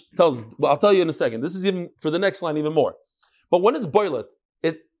mamish tells, well, I'll tell you in a second. This is even, for the next line, even more. But when it's boilet,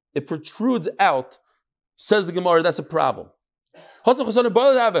 it protrudes out. Says the Gemara, that's a problem. People are going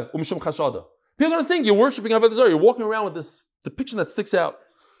to think you're worshiping Avodah Zarah. You're walking around with this depiction that sticks out.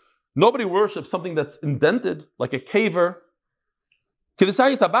 Nobody worships something that's indented, like a caver. They used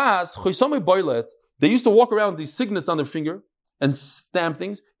to walk around with these signets on their finger and stamp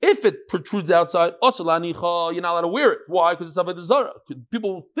things. If it protrudes outside, you're not allowed to wear it. Why? Because it's Avodah Zarah.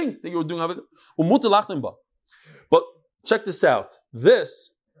 People think that you're doing Avodah. But check this out.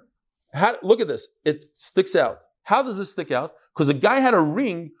 Look at this. It sticks out. How does this stick out? Because a guy had a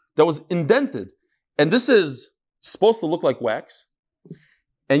ring that was indented. And this is supposed to look like wax.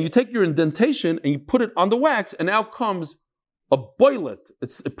 And you take your indentation and you put it on the wax, and out comes a boilet.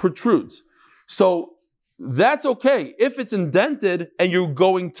 It protrudes. So that's okay. If it's indented and you're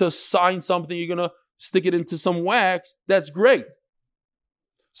going to sign something, you're going to stick it into some wax, that's great.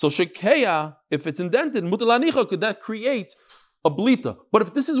 So shekeya, if it's indented, mutalanicha, could that create a blita? But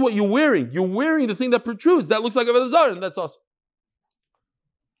if this is what you're wearing the thing that protrudes, that looks like a Avodah Zarah, and that's awesome.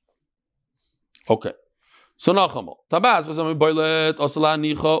 Okay. So nachamol. Tabaz chasam boilet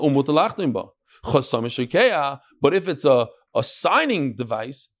osalanicha umutalachtim ba. Chasam shekeya. But if it's a signing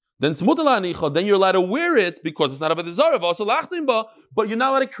device, then it's mutalanicha. Then you're allowed to wear it because it's not Avodah Zarah osalachtim ba. But you're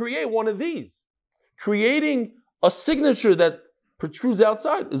not allowed to create one of these. Creating a signature that protrudes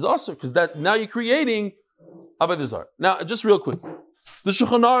outside is also because that now you're creating Avodah Zarah. Now, just real quick, the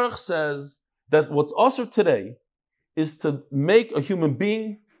Shulchan Aruch says that what's also today is to make a human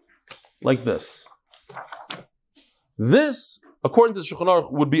being like this. This, according to the Shulchan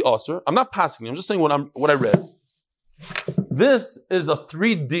Aruch, would be also. I'm not passing. I'm just saying what I read. This is a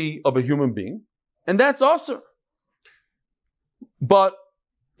 3D of a human being, and that's also. But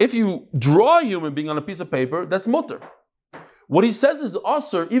if you draw a human being on a piece of paper, that's mutter. What he says is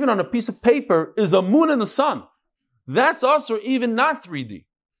also, even on a piece of paper, is a moon and the sun. That's also even not 3D.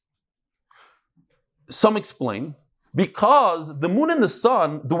 Some explain, because the moon and the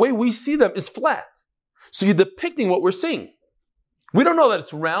sun, the way we see them is flat. So you're depicting what we're seeing. We don't know that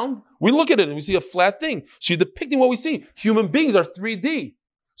it's round. We look at it and we see a flat thing. So you're depicting what we see. Human beings are 3D.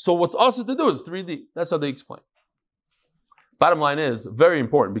 So what's also to do is 3D. That's how they explain. Bottom line is, very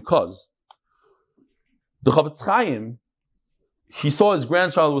important, because the Chavetz Chaim, he saw his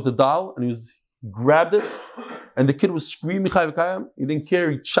grandchild with a doll, and he grabbed it, and the kid was screaming, he didn't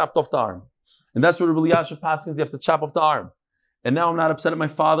care, he chopped off the arm. And that's what Rabbi Elyashiv paskins, you have to chop off the arm. And now I'm not upset at my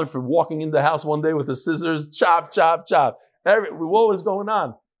father for walking in the house one day with the scissors, chop, chop, chop. What was going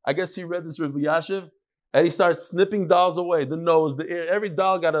on? I guess he read this Rabbi Elyashiv, and he started snipping dolls away, the nose, the ear. Every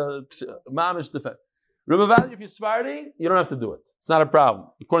doll got a mamish defect. Rabbi Ovadia, if you're Sephardi, you don't have to do it. It's not a problem,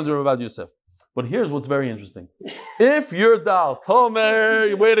 according to Rabbi Ovadia Yosef. But here's what's very interesting. If your doll,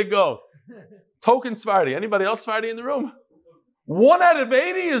 Tomer, way to go. Token Sephardi. Anybody else Sephardi in the room? 1 out of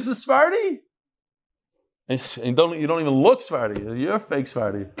 80 is a Sephardi? And you don't even look Sephardi. You're a fake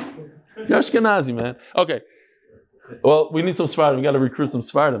Sephardi. You're Ashkenazi, man. Okay. Well, we need some Sephardim. We got to recruit some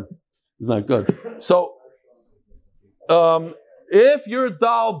Sephardim. It's not good. So, if your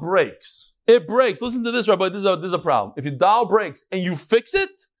doll breaks, it breaks. Listen to this, Rabbi. This is a problem. If your doll breaks and you fix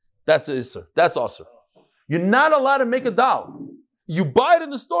it, that's an Isser. That's Asr. You're not allowed to make a doll. You buy it in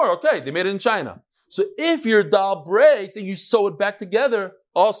the store. Okay, they made it in China. So if your doll breaks and you sew it back together,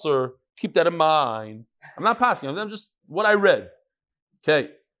 Asr, keep that in mind. I'm not passing. I'm just what I read. Okay,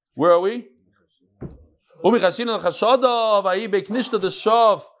 where are we? There was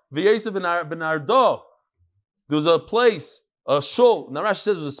a place, a shul. Now Rashi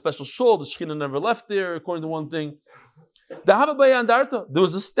says it was a special shul. The Shekhinah never left there, according to one thing. There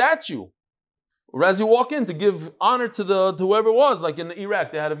was a statue. Or as you walk in to give honor to whoever it was, like in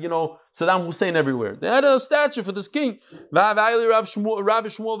Iraq, they had Saddam Hussein everywhere. They had a statue for this king. All the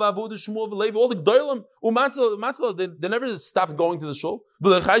Gdolim, they never stopped going to the shul.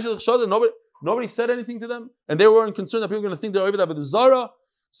 Nobody said anything to them, and they weren't concerned that people were going to think they're over there. But the Zara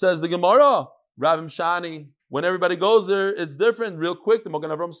says the Gemara, Ravim Shani. When everybody goes there, it's different. Real quick, the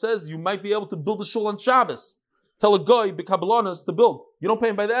Magen Avram says you might be able to build a shul on Shabbos. Tell a guy b'kabalanas to build. You don't pay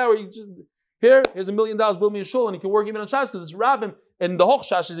him by the hour. Here's $1 million, build me a shul, and he can work even on Shabbos because it's Rabbim. And the whole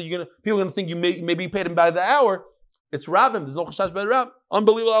chashash is that people are gonna think you may be paid him by the hour. It's rabbim. There's no chashash by the rabbim.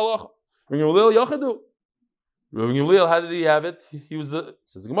 Unbelievable halacha. Rabbi Gamliel, how did he have it? He was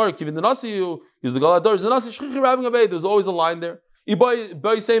says the Gemara, Kivin the Nasi, he was the Galador, the Nasi Shchichi Rabbim Abed. There was always a line there. The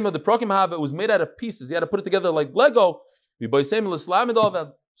Prokim have it was made out of pieces. He had to put it together like Lego.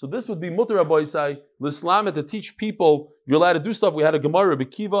 So this would be Mutter Rabbi Isai, L'Islamet, to teach people you're allowed to do stuff. We had a Gemara, Rabbi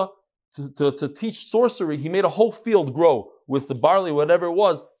Kiva, to teach sorcery. He made a whole field grow with the barley, whatever it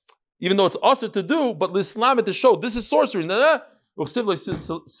was, even though it's also to do, but L'Islamet to show this is sorcery. You're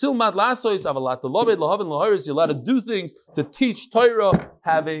allowed to do things to teach Torah.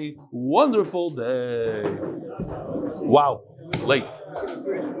 Have a wonderful day. Wow, late.